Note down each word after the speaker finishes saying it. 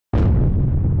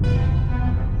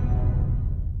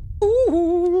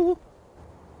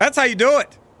That's how you do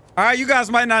it. All right, you guys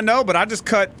might not know, but I just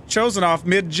cut Chosen off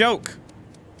mid-joke.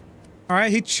 All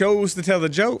right, he chose to tell the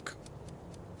joke.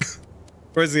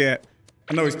 Where's he at?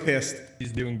 I know he's pissed.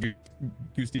 He's doing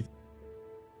goosey.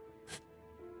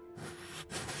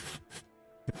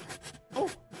 Oh,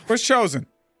 where's Chosen?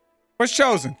 Where's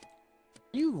Chosen?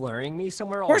 Are you luring me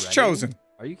somewhere already? Where's Chosen?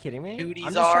 Are you kidding me? Duties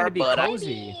I'm just trying to be but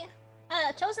cozy.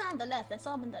 Chosen on the left. I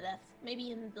saw him on the left.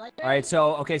 Maybe in the library. All right,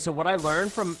 so okay, so what I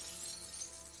learned from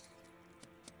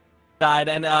died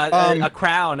and a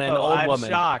crown and old I'm woman.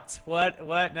 Shocked. What?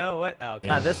 No. What? Oh,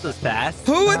 okay. This was fast.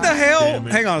 Who in the hell? Damn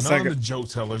it. Hang on a None second. of the joke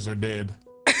tellers are dead.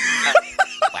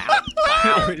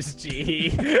 Wow. G.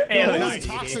 Hey, nice.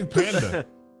 Toxic Panda.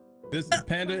 This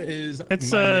panda is.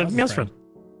 It's Meow's friend.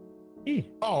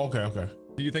 Oh, okay.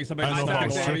 Do you think somebody? I know if I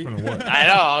was tripping or what. I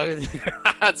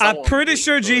know. I'm pretty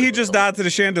sure G he just died to the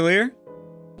chandelier.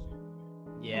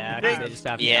 Yeah. They just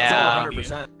have Yeah.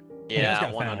 100%.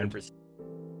 Yeah, 100%.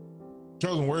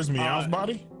 Chosen, where's Meow's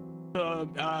body?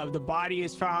 The body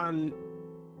is found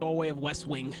doorway of West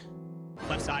Wing,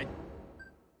 left side.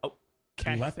 Oh,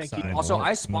 okay. Left Thank side. you. Also,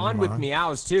 I spawned with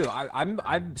Meows too.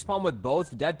 I spawned with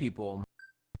both dead people,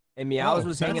 and Meows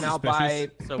was hanging out by.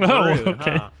 So Oh, rude,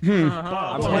 okay. huh?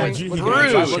 I'm Yeah, like, G, do he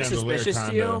I got look chandelier suspicious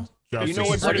to kinda. you? You know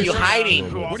what's What are you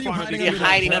hiding? What are you hiding? You're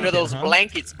hiding under those huh?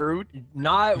 blankets, brood.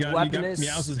 Not You got weaponous.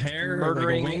 Meow's hair,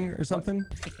 murdering. or like a wing or something.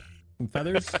 Some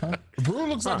feathers. Huh? Brew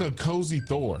looks like a cozy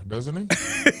Thor, doesn't he?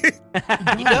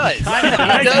 He does. He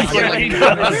does look like he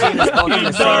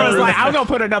does. So I was like, I'm gonna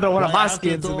put another one of my After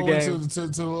skins in the Thor game. went to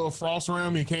the little frost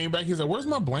realm, he came back. He's like, "Where's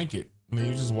my blanket?" And then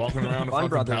he was just walking around the Bun fucking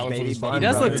Brothers, palace with baby, his Bun fucking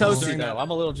He does look brothers. toasty though. I'm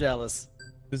a little jealous.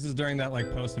 This is during that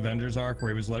like post Avengers arc where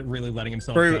he was really letting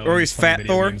himself Or go. he's playing Fat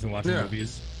video Thor? games and watching Yeah.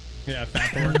 movies. Yeah, Fat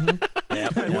Thor. He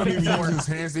wouldn't even use his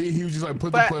hands. He was just like,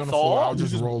 put the Fat plate on the Thor? floor. I'll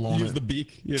just roll on Use it. the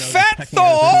beak. You know, Fat just pecking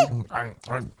at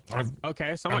Thor! everything.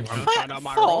 Okay, someone I'm- found out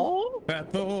my role.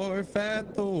 Fat Thor.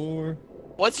 Fat Thor.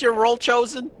 What's your role,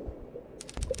 Chosen?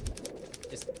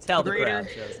 Just tell the Greater. crowd.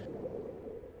 Chosen.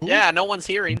 Yeah, no one's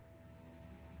hearing.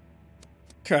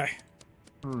 Okay.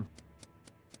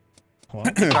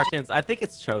 What? CaRtOoNz, I think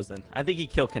it's Chosen. I think he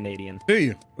killed Canadian. Do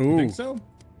you? You Ooh. think so?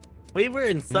 We were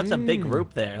in such a big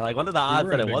group there. Like, what are the odds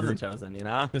were a that it big wasn't group. Chosen, you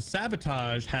know? The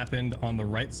sabotage happened on the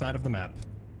right side of the map.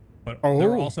 But Oh. there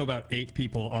were also about 8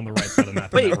 people on the right side of the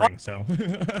map in Wait, that what? ring,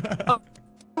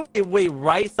 so. Wait,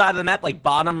 right side of the map, like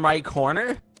bottom right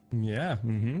corner? Yeah,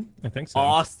 I think so.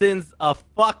 Austin's a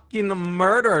fucking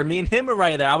murderer. Me and him were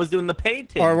right there. I was doing the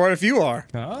painting. Or what if you are?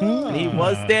 And he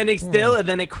was standing still, and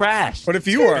then it crashed. What if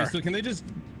you Okay, are? so can they just...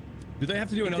 Do they have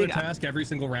to do another think I- task every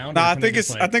single round? Nah, or I can they think it's.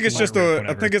 just, I think it's just let it a. rip I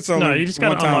whenever? think it's a. No, you just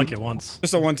gotta one-time- unlock it once.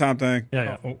 Just a one-time thing.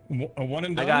 Yeah. A one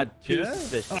and I done? got two Yeah.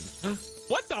 suspicions.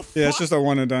 What the fuck? Yeah, it's just a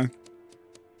one and done.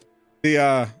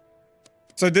 The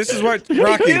So this is what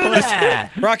Rocky. do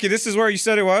that? Rocky, this is where you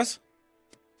said it was.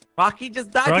 Rocky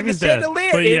just died Rocky's to the dead,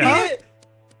 chandelier, but yeah. idiot.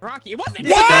 Rocky, what the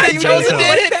What? You Chosen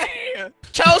did did it.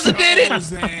 Chosen did it.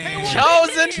 Chosen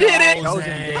did it. Oh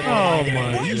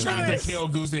my You god. tried to kill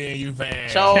Goosey and you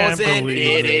fast. Chosen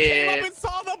believe did it.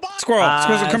 Squirrel,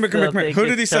 come here, come here, come here. Who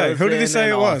did he say? Who did he say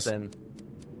it was?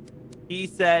 He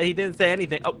said he didn't say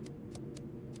anything. Oh,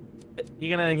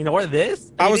 you gonna ignore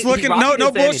this? I He was didn't- looking. Rocky No, no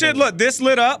didn't say bullshit. anything. Look, this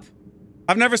lit up.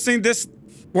 I've never seen this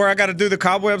where I got to do the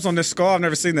cobwebs on this skull. I've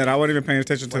never seen that. I wasn't even paying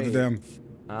attention to the damn.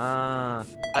 Ah.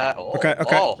 Okay,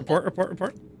 okay. Oh.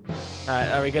 Report. All right,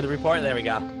 are we good to report? There we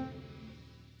go.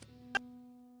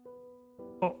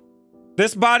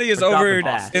 This body is Forgot over the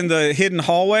dash. in the hidden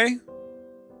hallway,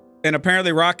 and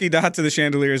apparently Rocky died to the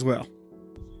chandelier as well.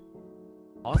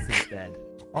 Austin's dead.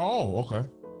 Oh, okay.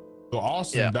 So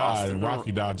Austin died Austin. and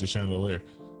Rocky died to chandelier.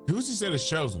 Goosey said it's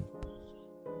Chosen.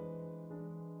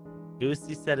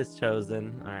 Goosey said it's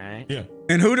Chosen. All right. Yeah.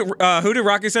 And who did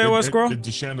Rocky say it was, Squirrel?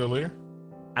 The chandelier.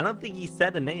 I don't think he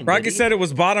said a name. Rocky did he? said it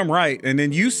was bottom right, and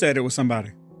then you said it was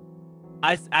somebody.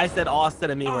 I said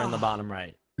Austin and me were in the bottom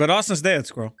right. But Austin's dead,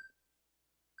 Squirrel.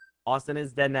 Austin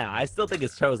is dead now. I still think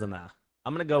it's Chosen though.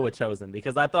 I'm gonna go with Chosen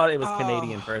because I thought it was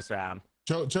Canadian first round.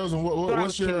 Chosen,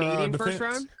 what's your Canadian defense? first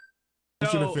round?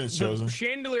 What's your defense, the Chosen?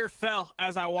 chandelier fell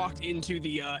as I walked into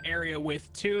the area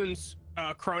with Toons,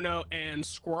 Chrono, and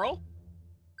Squirrel.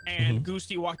 And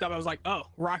Goosey walked up. I was like, "Oh,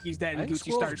 Rocky's dead." And I think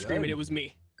Goosey started Squirrel's screaming, dead. "It was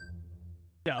me!"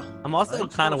 Yeah. I'm also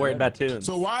kind of worried about Toons.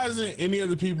 So why isn't any of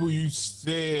the people you I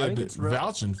said think it's real.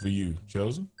 vouching for you,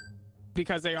 Chosen?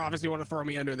 Because they obviously want to throw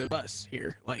me under the bus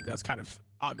here. Like that's kind of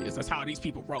obvious. That's how these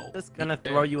people roll. Just gonna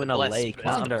throw you in a Let's- lake.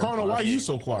 Why- not under a Chrono, why bus. you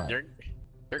so quiet?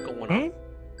 They're going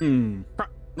on.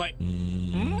 Like,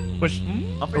 Which,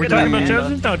 Don't are we forget talking about Amanda.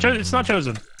 Chosen? No, it's not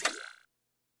Chosen.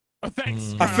 oh,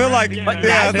 thanks. I feel like, Yeah.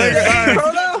 yeah, I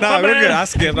think, No, we're good. I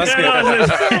skipped. My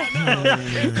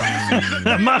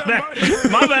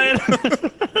bad. My bad.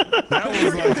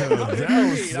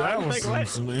 That was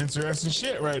some interesting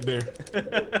shit right there.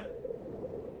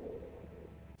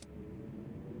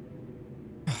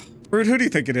 Rude, who do you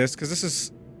think it is? Because this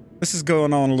is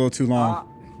going on a little too long.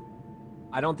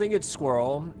 I don't think it's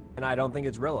Squirrel, and I don't think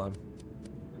it's Rilla.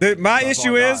 My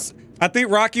issue is, I think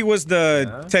Rocky was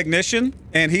the technician,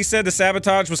 and he said the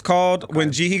sabotage was called when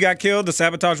Jihi got killed. The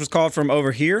sabotage was called from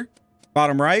over here,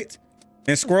 bottom right,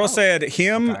 and Squirrel said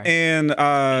him and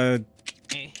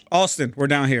Austin were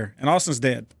down here, and Austin's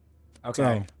dead. Okay.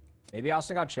 So. Maybe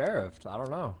Austin got sheriffed. I don't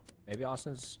know. Maybe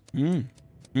Austin's.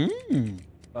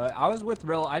 But I was with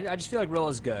Rilla. I just feel like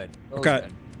Rilla's good. Rilla's Okay.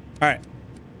 good. All right.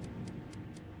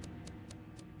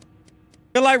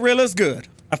 I feel like Rilla's good.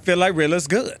 I feel like Rilla's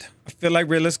good. I feel like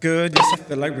Rilla's good. Yes, I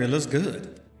feel like Rilla's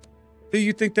good. Do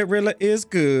you think that Rilla is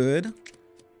good?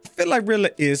 I feel like Rilla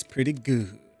is pretty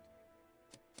good.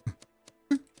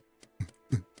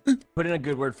 Put in a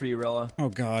good word for you, Rilla. Oh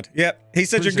God. Yep. He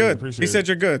said Appreciate you're it, good. appreciate He said it.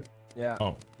 you're good. Yeah.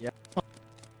 Oh. Yeah.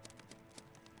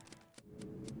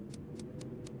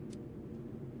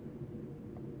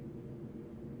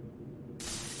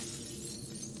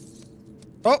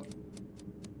 Oh.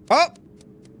 Oh.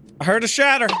 I heard a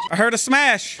shatter. I heard a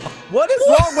smash. What is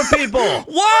wrong with people? What?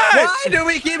 Why do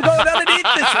we keep going underneath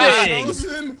this thing?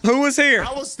 Chosen, Who was here?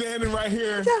 I was standing right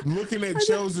here looking at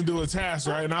Chosen do a task,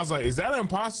 right? And I was like, is that an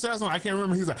imposter task? I can't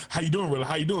remember. He's like, how you doing, Rilla?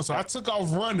 How you doing? So I took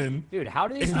off running. Dude, how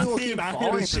do these And people then keep I hit a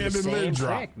falling for the chandelier same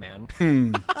drop. trick,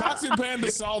 man? Toxic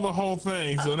Panda saw the whole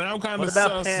thing, so now I'm kind What of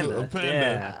about sus Panda? of Panda.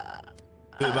 Yeah.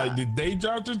 Like, did they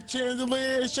drop the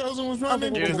chandelier? Chosen was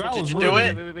running. Dude, Because I did was you do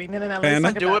running. it? No. Panda?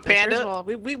 Let's talk Do about it, this. Panda? First of all,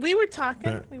 we were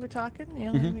talking. We were talking.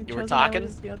 You know, You were Chosen, I talking?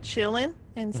 was, chilling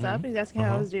and stuff. He's asking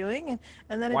how I was doing,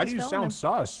 and then Why it do just you fell on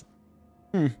sound him. sus?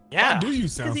 Why Yeah. do you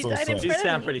sound 'Cause he so died in sus? You front of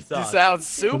sound me. pretty You soft. sound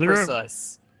super There-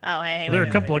 sus. Oh, hey. There are wait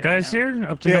a couple of guys here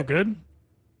up to Yeah. no good.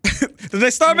 Did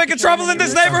they start making trouble in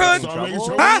this neighborhood? Start making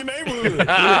trouble Huh? in your neighborhood.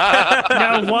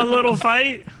 Got one little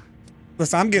fight.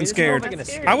 Listen, I'm getting It's more scared. like an That's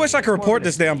escape. I wish I could It's more report of an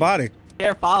this damn escape. body.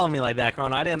 Dare follow me like that,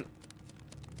 Chrono. I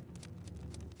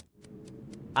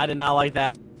did not like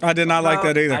that. I did not like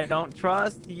that I either. don't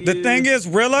trust you. The thing is,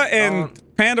 Rilla and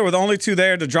Don't. Panda were the only two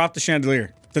there to drop the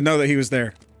chandelier, to know that he was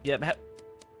there. Yep.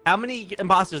 How many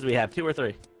imposters do we have? 2 or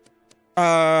 3?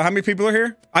 How many people are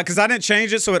here? Because I didn't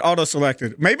change it, so it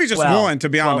auto-selected. Maybe just 12. one, to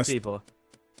be 12 honest. people.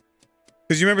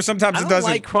 Because you remember sometimes I it don't doesn't.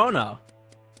 like Chrono.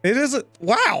 It isn't.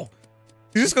 Wow.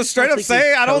 You just go straight don't up think say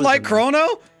he's I don't like chosen.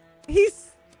 Chrono?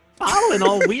 He's following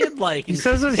all weird like. He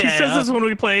says this. He says this when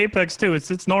we play Apex too.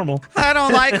 It's normal. I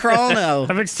don't like Chrono.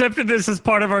 I've accepted this as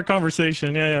part of our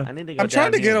conversation. Yeah. I need to go I'm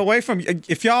trying to down get here. away from.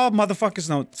 If y'all motherfuckers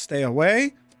don't stay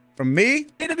away from me,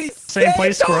 Same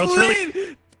place, Squirrel. It's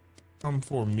really. Come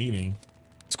for a meeting.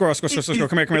 Squirrel. Come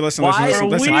here. Listen. Why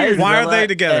Listen. weird? Why are Rilla they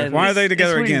together? and Why are they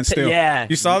together it's again weird. still? Yeah.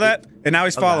 You saw that? And now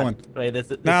he's Oh, God. following. Wait,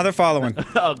 this. Now they're following.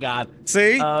 Oh God.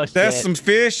 See? Oh, There's shit. some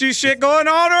fishy shit going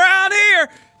on around here.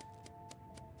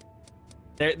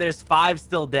 There's 5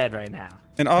 still dead right now.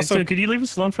 And Also, also, could you leave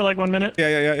us alone for like 1 minute?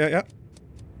 yeah.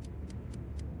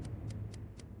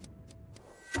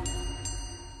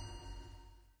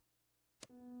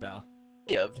 No.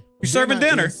 Yep. You serving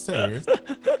dinner? Serious.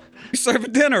 You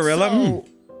serving dinner, Rilla?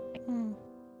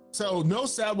 So no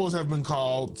sabos have been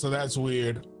called, so that's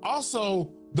weird.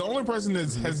 Also, the only person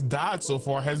that has died so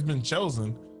far has been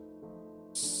Chosen.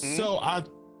 So I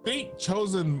think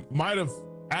Chosen might have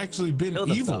actually been Killed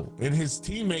evil, himself. and his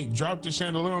teammate dropped the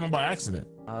chandelier on him by accident.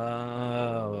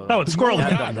 Oh. Oh, it's Squirrel. No,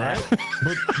 I've not, done that.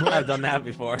 But I've done that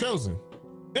before. Chosen.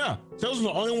 Yeah, Chosen's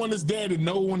the only one that's dead and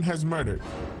no one has murdered.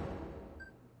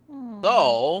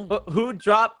 So, Who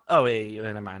dropped? Oh wait,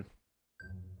 never mind.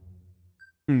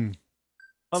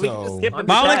 Well, we can just So- skip it.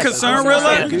 My only Besides, concern, it's Rilla-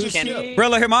 bad. Just Can- skip.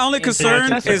 Rilla, here, my only concern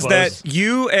tests are is that close.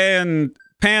 you and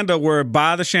Panda were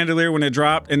by the chandelier when it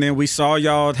dropped, and then we saw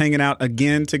y'all hanging out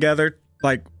again together,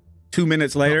 like 2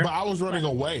 minutes later. But I was running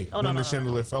away Oh, no, when no, the no.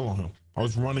 chandelier fell on him. I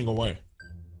was running away.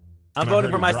 I'm And I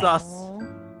voting heard for it my drop. sauce.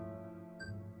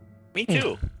 me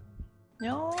too.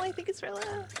 No, I think it's Rilla.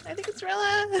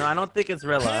 No, I don't think it's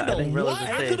Rilla. Panda, I think Rilla's what?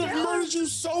 the I could have savior. murdered you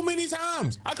so many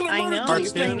times. I could have I murdered know. Mark You're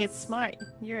two. playing it smart.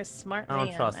 You're a smart I don't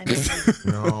man. trust I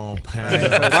you. know. No,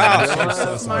 Panda.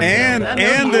 Wow.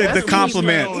 And the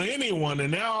compliment, On anyone,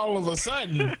 and now all of a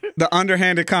sudden, the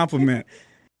underhanded compliment.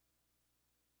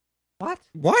 What?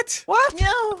 What? What?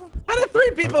 No. How did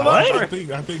 3 people I vote?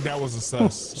 think that was a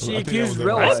sus. She I think that accused was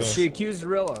Rilla. definitely a sus. She accused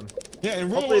Rilla. Yeah, and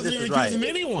Rilla Hopefully wasn't this even is right. accusing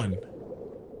anyone.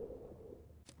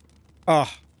 Oh,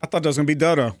 I thought that was gonna be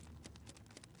Dodo.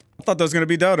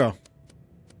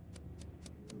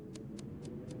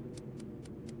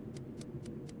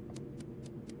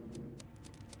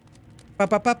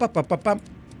 Ba-ba-ba-ba-ba-ba-bum.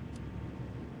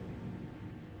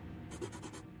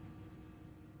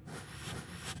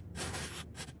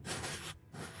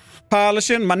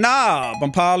 Polishing my knob.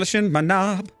 I'm polishing my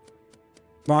knob.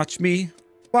 Watch me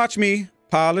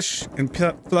polish and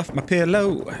fluff my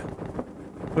pillow.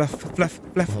 Fluff, fluff,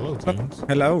 fluff. Hello, fluff. James.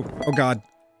 Hello. Oh God.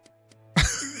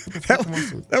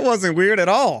 that wasn't weird at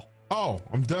all. Oh,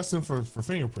 I'm dusting for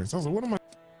fingerprints. I was like, what am I?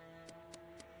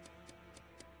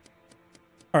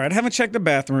 All right, I haven't checked the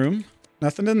bathroom.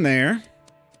 Nothing in there.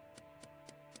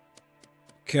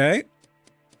 Okay.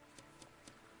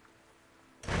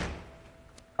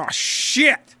 Oh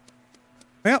shit.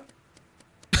 Well.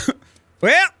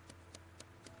 Well.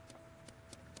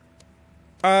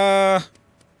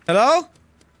 Hello?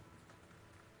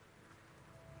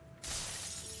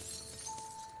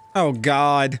 Oh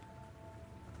God.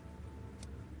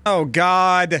 Oh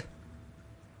God.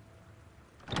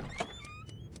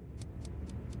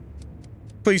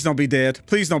 Please don't be dead.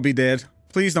 Please don't be dead.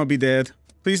 Please don't be dead.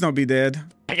 Please don't be dead.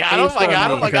 I got him. I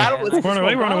got him. I got him. Let's Run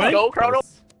away, run away. go, Chrono.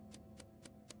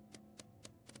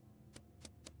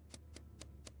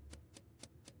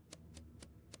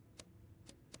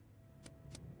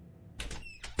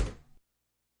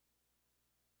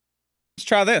 Let's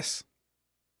try this.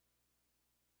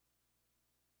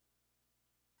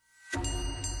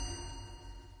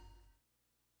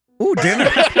 Ooh, dinner.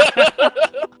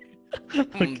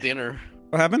 Dinner.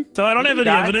 What happened? So I don't have any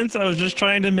die? evidence. I was just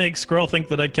trying to make Squirrel think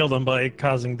that I killed him by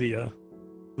causing the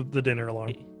dinner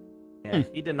alarm. Yeah,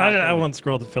 he did not. I want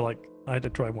Squirrel to feel like I had to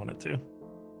try wanted to.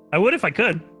 I would if I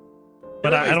could,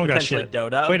 but I don't got shit.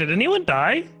 Dodo. Wait, did anyone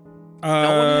die? No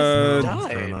one has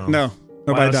died. No, Wow,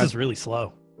 nobody this died. is really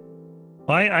slow.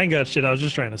 Well, I ain't got shit. I was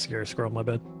just trying to scare Squirrel. My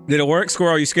bad. Did it work?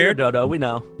 Squirrel, you Scared scared? Dodo, we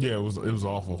know. Yeah, it was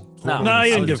awful. No, No, you I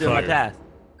didn't was get doing my fired. task.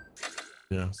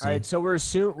 Yeah. All right, so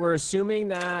we're assuming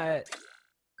that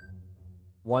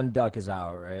one duck is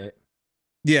out, right?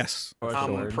 Yes. Or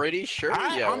I'm third. pretty sure.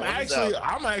 I'm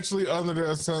actually under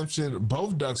the assumption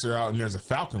both ducks are out and there's a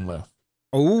falcon left.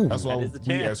 Oh. That's why That is the we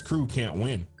chance. as crew can't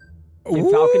win.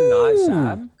 Can Falcon not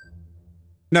sab?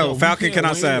 No, we Falcon can't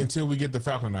cannot win sab. until we get the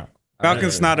falcon out.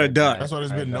 Falcon's not a duck. That's why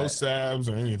there's been no Alright, sabs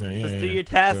or anything. Just Yeah, do yeah. your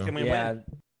task So- and we Yeah. win.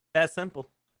 That's simple.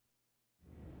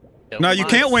 No, you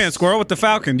can't win, Squirrel, with the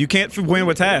Falcon. You can't win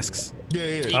with tasks. Yeah,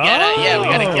 yeah. You gotta, yeah, we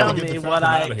gotta Oh. kill Tell him. Get me the what Falcon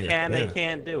I outta here. can Yeah. and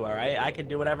can't do, all right? I can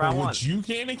do whatever I What want. you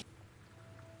can.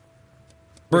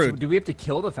 Brood. Do we have to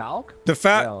kill the Falcon? The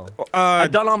Falcon.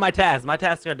 I've done all my tasks. My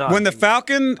tasks are done. When the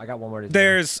Falcon, I got one more to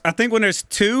do. I think when there's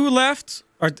two left,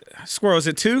 or Squirrel, is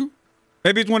it two?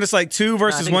 Maybe it's when it's like two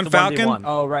versus think one it's a 1v1. Falcon.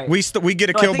 Oh, right. We get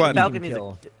a No, I kill think button. Falcon needs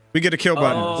Kill. We get a kill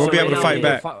button. Oh, We'll be so able to we fight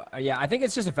don't back. Yeah, I think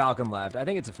it's just a Falcon left. I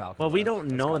think it's a Falcon. Well, we left.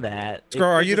 don't know that. It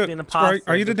Squirrel, are could you just the be an Squirrel, imposter.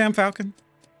 are you the damn Falcon?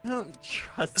 I don't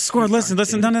trust Squirrel, you, listen.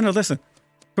 dude. No, listen.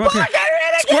 Come up here.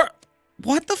 Squirrel,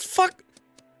 what the fuck?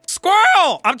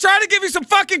 Squirrel, I'm trying to give you some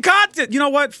fucking content. You know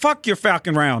what? Fuck your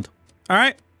Falcon round. All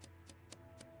right?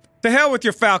 The hell with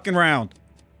your Falcon round.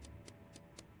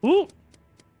 Ooh.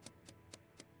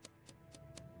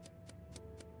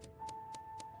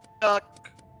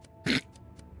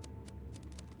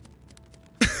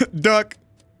 Duck.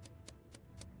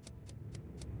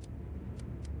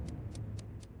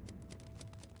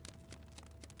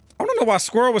 I don't know why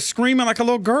Squirrel was screaming like a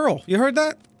little girl. You heard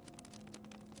that?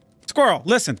 Squirrel,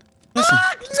 listen. Listen.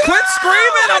 Quit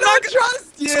screaming. I'm not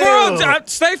trust you.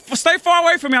 Squirrel, stay far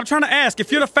away from me. I'm trying to ask.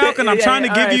 If you're the Falcon, I'm Yeah, trying to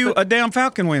all give right, you so- a damn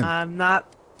Falcon win. I'm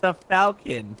not the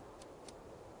Falcon.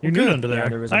 You're nude under Yeah, there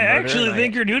there. was a I murder actually and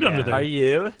think you're nude under Are there.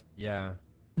 you? Yeah.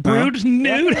 Brood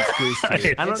nude.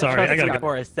 I don't Sorry, trust I gotta you go.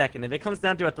 for a second. If it comes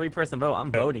down to a 3-person vote,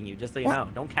 I'm voting you. Just so you know,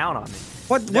 don't count on me.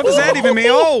 What does that even mean?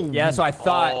 Oh, Yeah, that's what I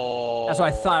thought. That's what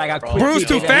I thought. I got quick. Bruce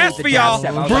too feet, fast the for jab y'all.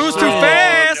 step. I was Bruce like, too oh,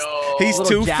 fast. no. He's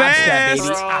Little too jab step, fast.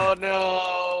 baby. Oh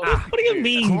no! What do you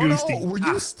mean, Chrono, Goosty? were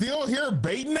you still here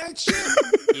baiting that shit?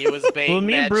 He was baiting Well,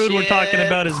 me and that Brood were shit. talking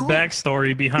about his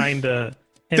backstory behind him To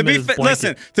and be his blanket.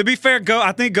 listen, to be fair,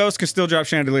 I think Ghost can still drop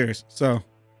chandeliers. So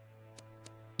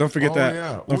don't forget Oh, that.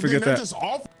 yeah. Don't Well, forget then they're that. just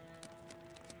off.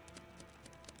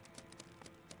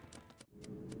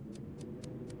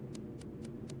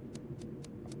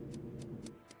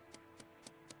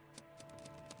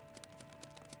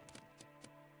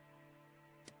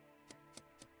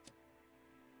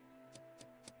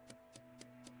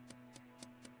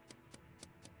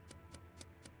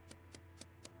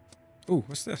 Ooh,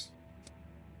 what's this?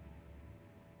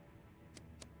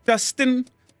 Dustin,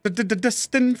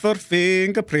 Dustin for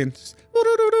fingerprints.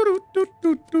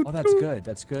 Oh, that's good.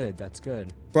 That's good. That's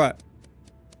good. What?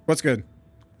 What's good?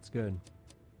 That's good.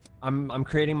 I'm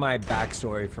creating my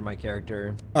backstory for my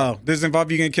character. Oh, does it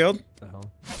involve you getting killed? So.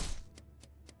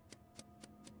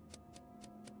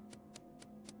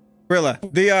 Rilla,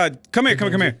 the come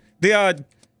here. The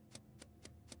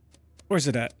where's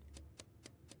it at?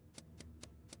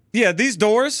 Yeah, these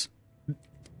doors.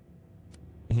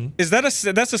 Is that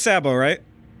that's a Sabo, right?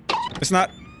 It's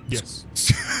not. Yes.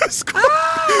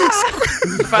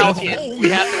 Falcon. We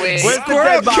have to wait.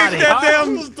 Squirrel kicked that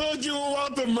damn.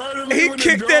 He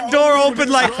kicked that door open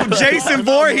like from Jason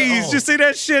Voorhees. You see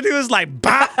that shit? He was like,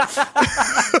 "Bop."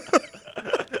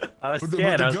 I was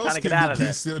scared. I was trying to get out of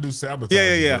there. Still do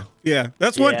sabotage. Yeah.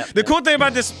 That's one. The cool thing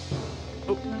about this.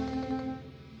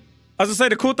 I was gonna say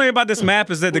the cool thing about this map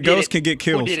is that the ghosts can get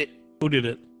killed. Who did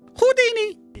it?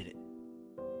 Houdini.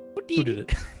 Who did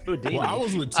it? Well, I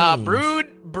was with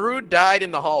Brood died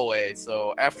in the hallway,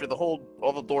 so after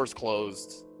all the doors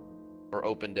closed or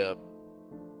opened up.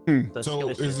 So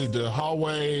is it the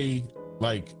hallway,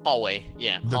 like hallway?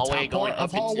 Yeah, the hallway top going part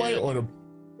of up hallway into or the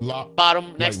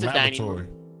bottom next to dining room.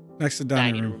 Next to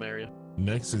dining room area.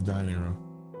 Next to dining room.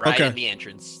 Right in the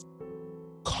entrance.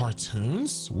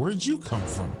 CaRtOoNz? Where'd you come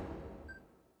from?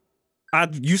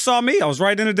 You saw me. I was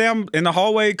right in the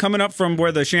hallway coming up from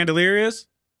where the chandelier is.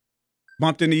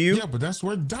 Bumped into you. Yeah, but that's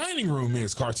where dining room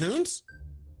is, CaRtOoNz.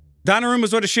 Dining room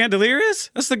is where the chandelier is?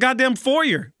 That's the goddamn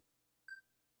foyer.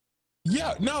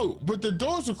 Yeah, no, but the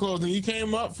doors were closed and you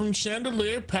came up from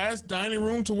chandelier past dining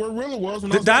room to where Rilla was.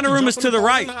 The dining room is to the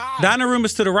right. Dining room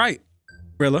is to the right,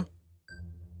 Rilla.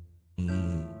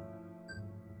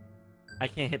 I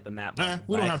can't hit the map.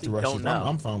 We don't have to rush it.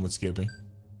 I'm fine with skipping.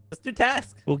 Let's do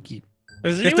tasks. We'll keep.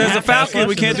 If there's a Falcon,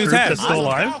 we can't do tasks. Still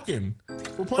alive?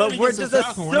 But we're just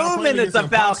assuming it's a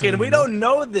Falcon. We don't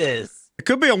know this. It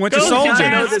could be a Winter I Soldier.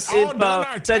 know this info.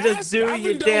 So just do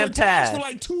your damn task. For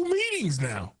like 2 meetings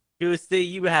now. Goosey,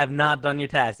 you have not done your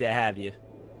task yet, have you?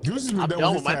 Goosey's been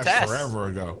done with his task forever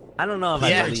ago. I don't know if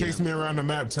I chased me around the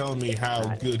map telling me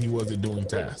how good he was at doing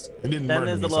tasks. It didn't then murder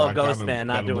there's me, a little so ghost man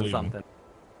not doing something.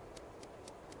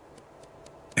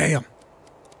 Damn.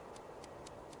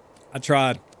 I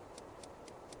tried.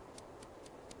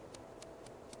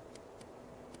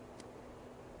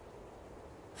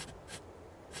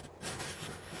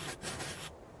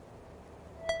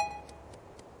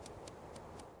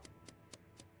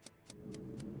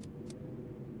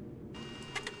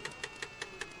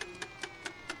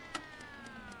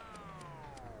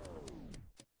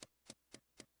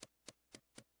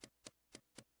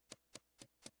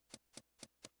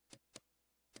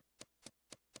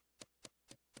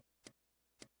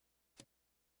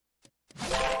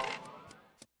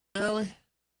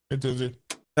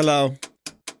 Hello.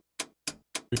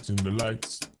 Fixing the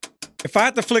lights. If I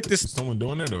had to flick this, is someone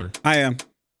doing it or? I am.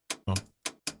 Oh.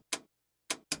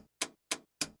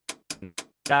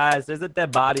 Guys, there's a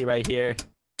dead body right here. I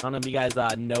don't know if you guys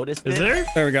noticed it. Is there?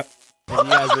 There we go. And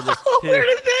you guys were just Where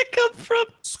did that come from?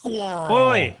 Squirrel.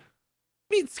 Wait. I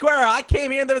mean, Squirrel, I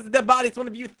came here and there was a dead body. It's one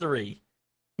of you three.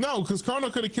 No, because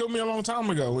Chrono could have killed me a long time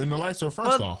ago and the lights were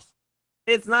first off.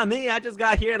 It's not me. I just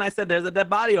got here and I said there's a dead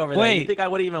body over there. Wait. You think I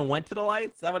would have even went to the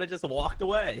lights? I would have just walked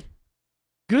away.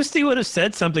 Goosey would have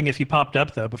said something if he popped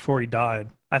up, though, before he died.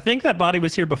 I think that body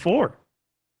was here before.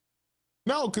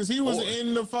 No, because he was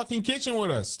in the fucking kitchen with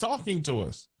us, talking to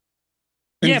us.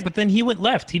 Yeah, but then he went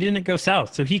left. He didn't go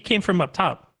south, so he came from up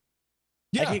top.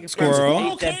 Yeah,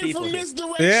 Squirrel. Came from this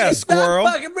direction. Yeah, Squirrel.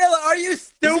 Fucking Rilla, are you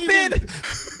stupid?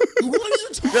 What are you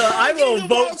talking Rilla, I will about,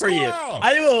 vote for you. Squirrel?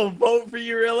 I will vote for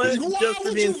you, Rilla, just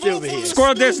for being stupid here.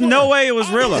 Squirrel, there's no way it was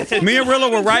Rilla. Me and Rilla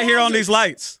were right here on these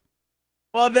lights.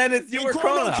 Well, then it's you or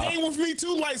Chrono. Came with me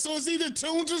too, like, so it's either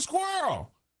Toons or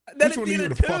Squirrel. Then Which one of you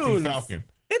the fucking Falcon?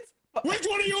 Which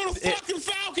one of you are the fucking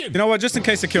Falcon? You know what? Just in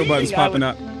case the kill button's popping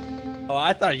up. Oh,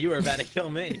 I thought you were about to kill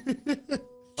me.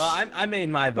 Well, I made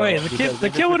my vote. Wait, the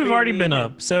kill would have already been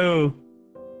up, so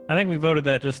I think we voted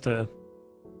that just to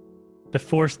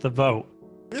force the vote.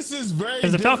 This is very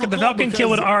because the Falcon kill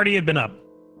would already have been up.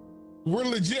 We're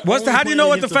legit. How do you know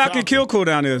what the Falcon kill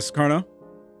cooldown is, Chrono?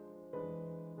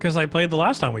 Because I played the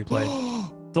last time we played.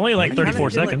 It's only like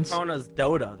 34 seconds. Chrono's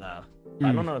Dota though.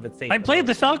 I don't know if it's safe. I played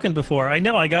the Falcon before. I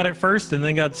know I got it first and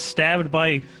then got stabbed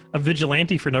by a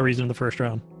vigilante for no reason in the first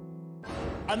round.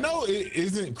 I know it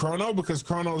isn't Chrono because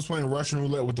Chrono was playing Russian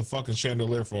roulette with the fucking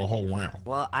chandelier for a whole round.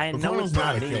 Well, I know Chrono's it's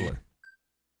not a me. killer.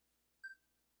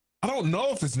 I don't know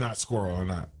if it's not Squirrel or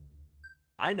not.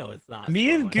 I know it's not.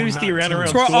 Me and Goosey ran around.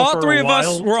 Squirrel, all three of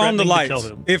us were on the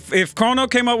lights. If Chrono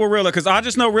came up with Rilla, because I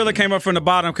just know Rilla came up from the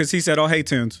bottom because he said, "Oh, hey,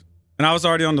 Toons," and I was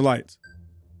already on the lights.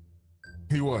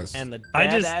 He was. And the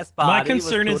my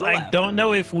concern is I don't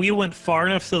know if we went far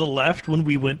enough to the left when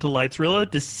we went to lights, Rilla,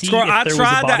 to see if there was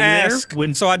a body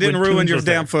there. So I didn't ruin your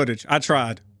damn footage. I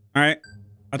tried. All right,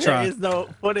 I tried. There is no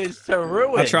footage to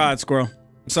ruin. I tried, Squirrel.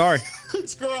 I'm sorry.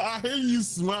 Squirrel, I hear you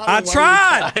smiling. I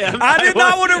tried. I did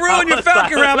not want to ruin your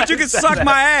Falcon round, but you can suck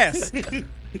my ass.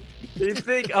 You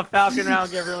think a Falcon round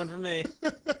will get ruined for me?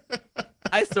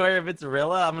 I swear, if it's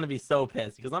Rilla, I'm gonna be so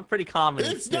pissed because I'm pretty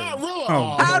confident. It's not Rilla.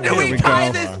 Oh, how do we tie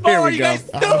this ball? You guys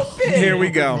stupid. Here we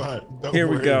go. Here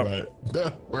we go.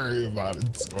 Don't worry about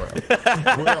it, Squirrel.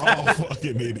 We're all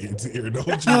fucking idiots here. Don't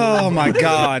you? Oh my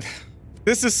God.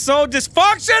 This is so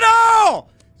dysfunctional.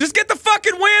 Just get the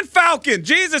fucking win, Falcon.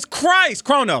 Jesus Christ,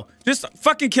 Chrono. Just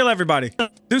fucking kill everybody.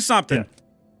 Do something. Yeah.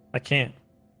 I can't.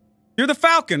 You're the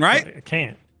Falcon, right? I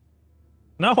can't.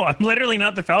 No, I'm literally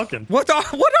not the Falcon. What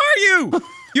are you?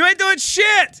 You ain't doing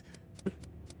shit.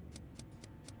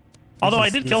 Although I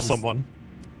did kill someone.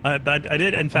 I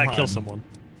did, in fact, kill someone.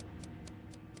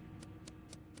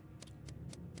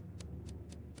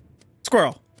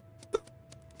 Squirrel.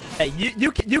 Hey,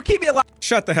 you keep me alive.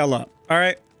 Shut the hell up. All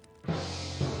right.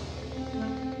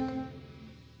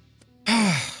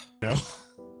 No.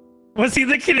 Was he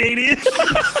the Canadian?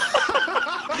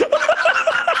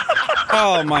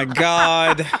 Oh my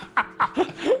God.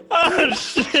 Oh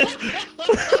shit.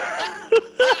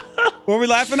 What are we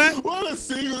laughing at? What a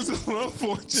sequence of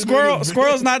unfortunate.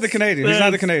 Squirrel's not the Canadian. He's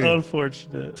not the Canadian.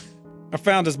 Unfortunate. I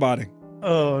found his body.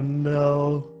 Oh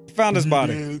no. Found his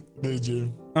body. Did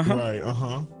you? Uh-huh. Right,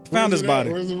 uh-huh. Found his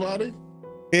body. Where's the body?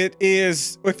 It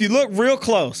is, if you look real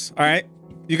close, all right?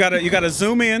 You gotta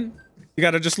zoom in. You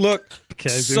gotta just look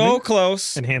so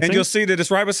close. Enhancing. And you'll see that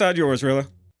it's right beside yours, Rilla.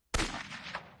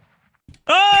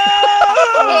 Oh!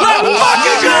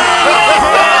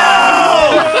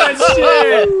 Good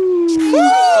shit.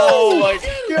 Oh my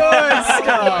Good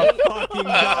stuff.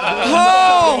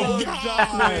 Oh!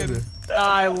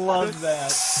 I love that.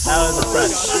 That was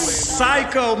impressive.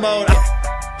 Psycho mode.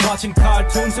 Watching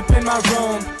cartoons up in my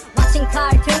room. Watching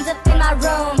cartoons up in my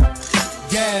room.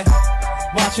 Yeah.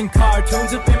 Watching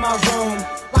cartoons up in my room.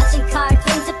 Watching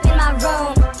cartoons up in my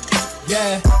room.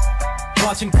 Yeah.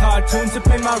 Watching cartoons up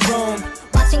in my room.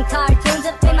 Watching cartoons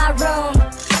up in my room.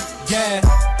 Yeah.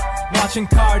 Watching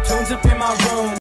cartoons up in my room.